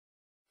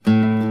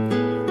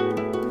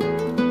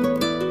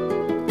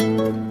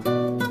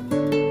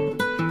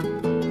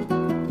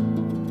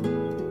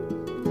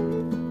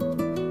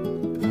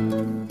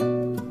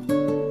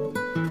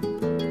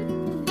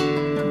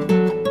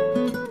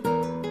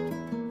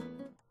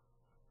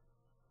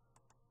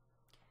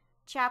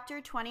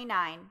Chapter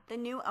 29, The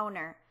New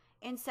Owner.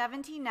 In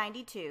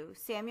 1792,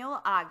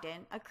 Samuel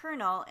Ogden, a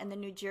colonel in the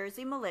New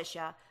Jersey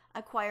militia,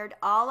 acquired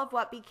all of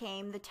what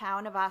became the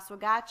town of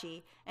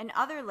Oswegatchie and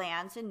other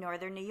lands in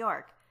northern New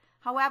York.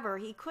 However,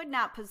 he could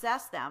not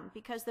possess them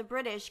because the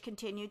British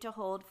continued to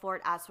hold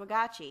Fort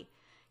Oswegatchie.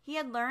 He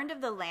had learned of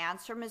the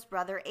lands from his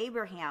brother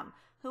Abraham,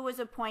 who was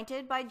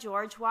appointed by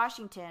George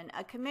Washington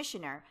a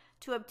commissioner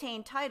to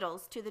obtain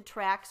titles to the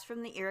tracts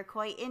from the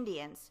Iroquois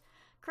Indians.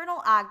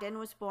 Colonel Ogden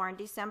was born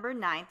December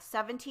 9,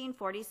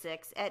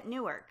 1746, at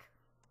Newark.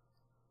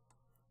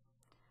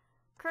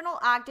 Colonel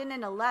Ogden,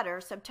 in a letter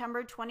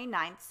September 29,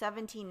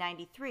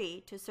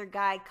 1793, to Sir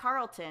Guy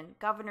Carleton,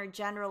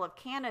 Governor-General of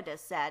Canada,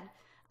 said,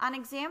 "On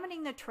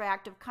examining the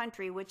tract of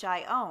country which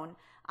I own,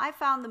 I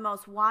found the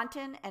most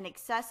wanton and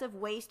excessive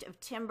waste of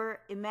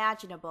timber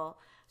imaginable,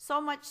 so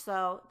much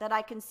so that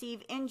I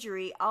conceive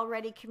injury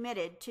already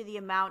committed to the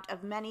amount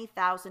of many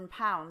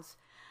 £1,000s.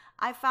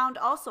 I found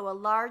also a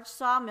large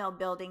sawmill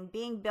building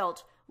being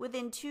built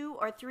within 200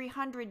 or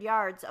 300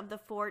 yards of the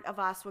fort of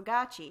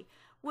Oswegatchie,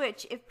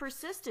 which, if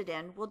persisted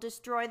in, will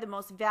destroy the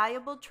most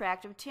valuable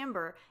tract of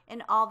timber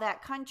in all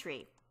that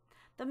country."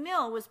 The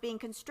mill was being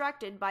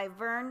constructed by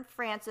Vern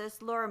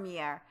Francis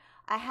Lorimier,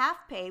 a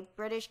half-pay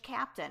British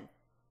captain.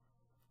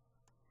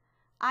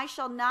 I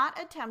shall not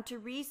attempt to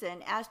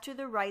reason as to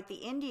the right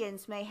the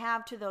Indians may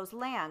have to those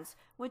lands,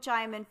 which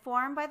I am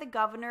informed by the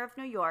Governor of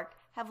New York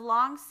have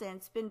long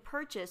since been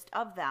purchased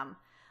of them,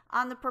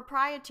 on the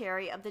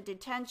propriety of the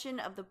detention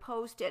of the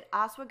post at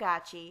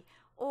Oswegatchie,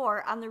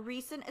 or on the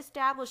recent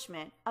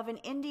establishment of an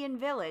Indian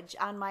village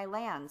on my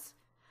lands.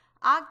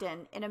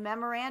 Ogden, in a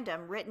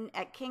memorandum written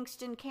at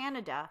Kingston,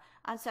 Canada,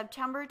 on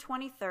September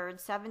 23,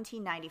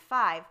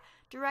 1795,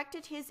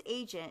 directed his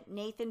agent,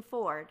 Nathan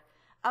Ford,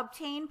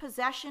 "Obtain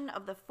possession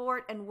of the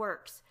fort and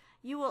works.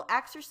 You will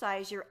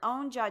exercise your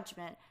own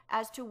judgment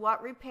as to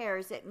what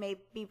repairs it may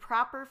be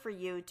proper for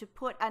you to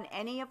put on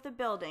any of the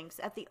buildings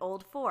at the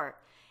old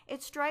fort.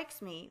 It strikes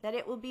me that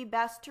it will be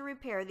best to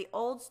repair the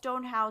old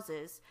stone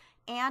houses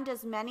and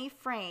as many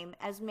frame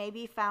as may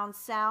be found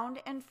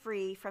sound and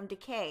free from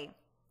decay."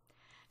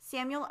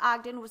 Samuel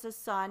Ogden was a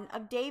son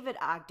of David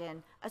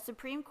Ogden, a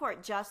Supreme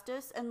Court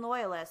justice and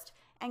loyalist,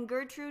 and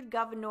Gertrude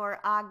Gouverneur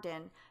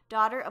Ogden,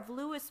 daughter of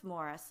Lewis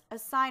Morris, a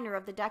signer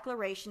of the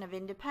Declaration of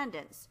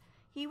Independence.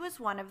 He was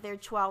one of their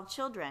 12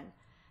 children.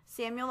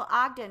 Samuel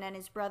Ogden and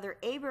his brother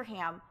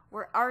Abraham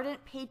were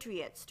ardent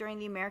patriots during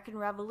the American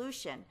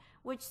Revolution,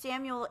 which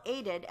Samuel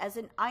aided as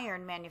an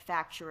iron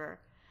manufacturer.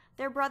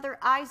 Their brother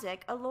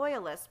Isaac, a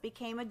loyalist,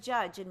 became a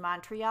judge in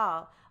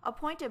Montreal,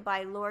 appointed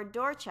by Lord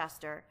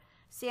Dorchester.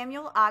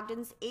 Samuel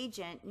Ogden's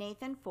agent,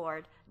 Nathan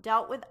Ford,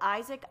 dealt with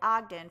Isaac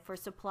Ogden for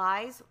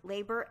supplies,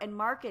 labor, and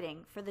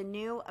marketing for the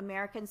new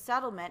American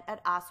settlement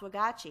at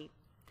Oswegatchie.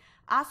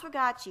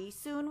 Oswegatchie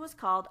soon was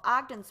called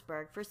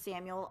Ogdensburg for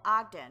Samuel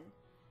Ogden.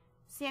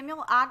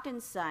 Samuel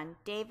Ogden's son,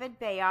 David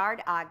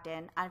Bayard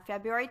Ogden, on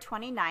February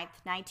 29,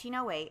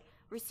 1908,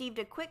 received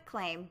a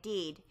quitclaim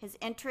deed, his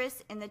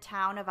interests in the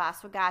town of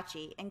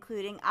Oswegatchie,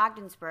 including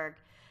Ogdensburg.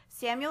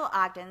 Samuel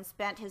Ogden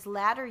spent his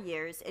latter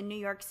years in New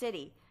York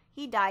City.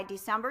 He died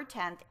December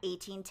 10,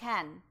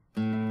 1810.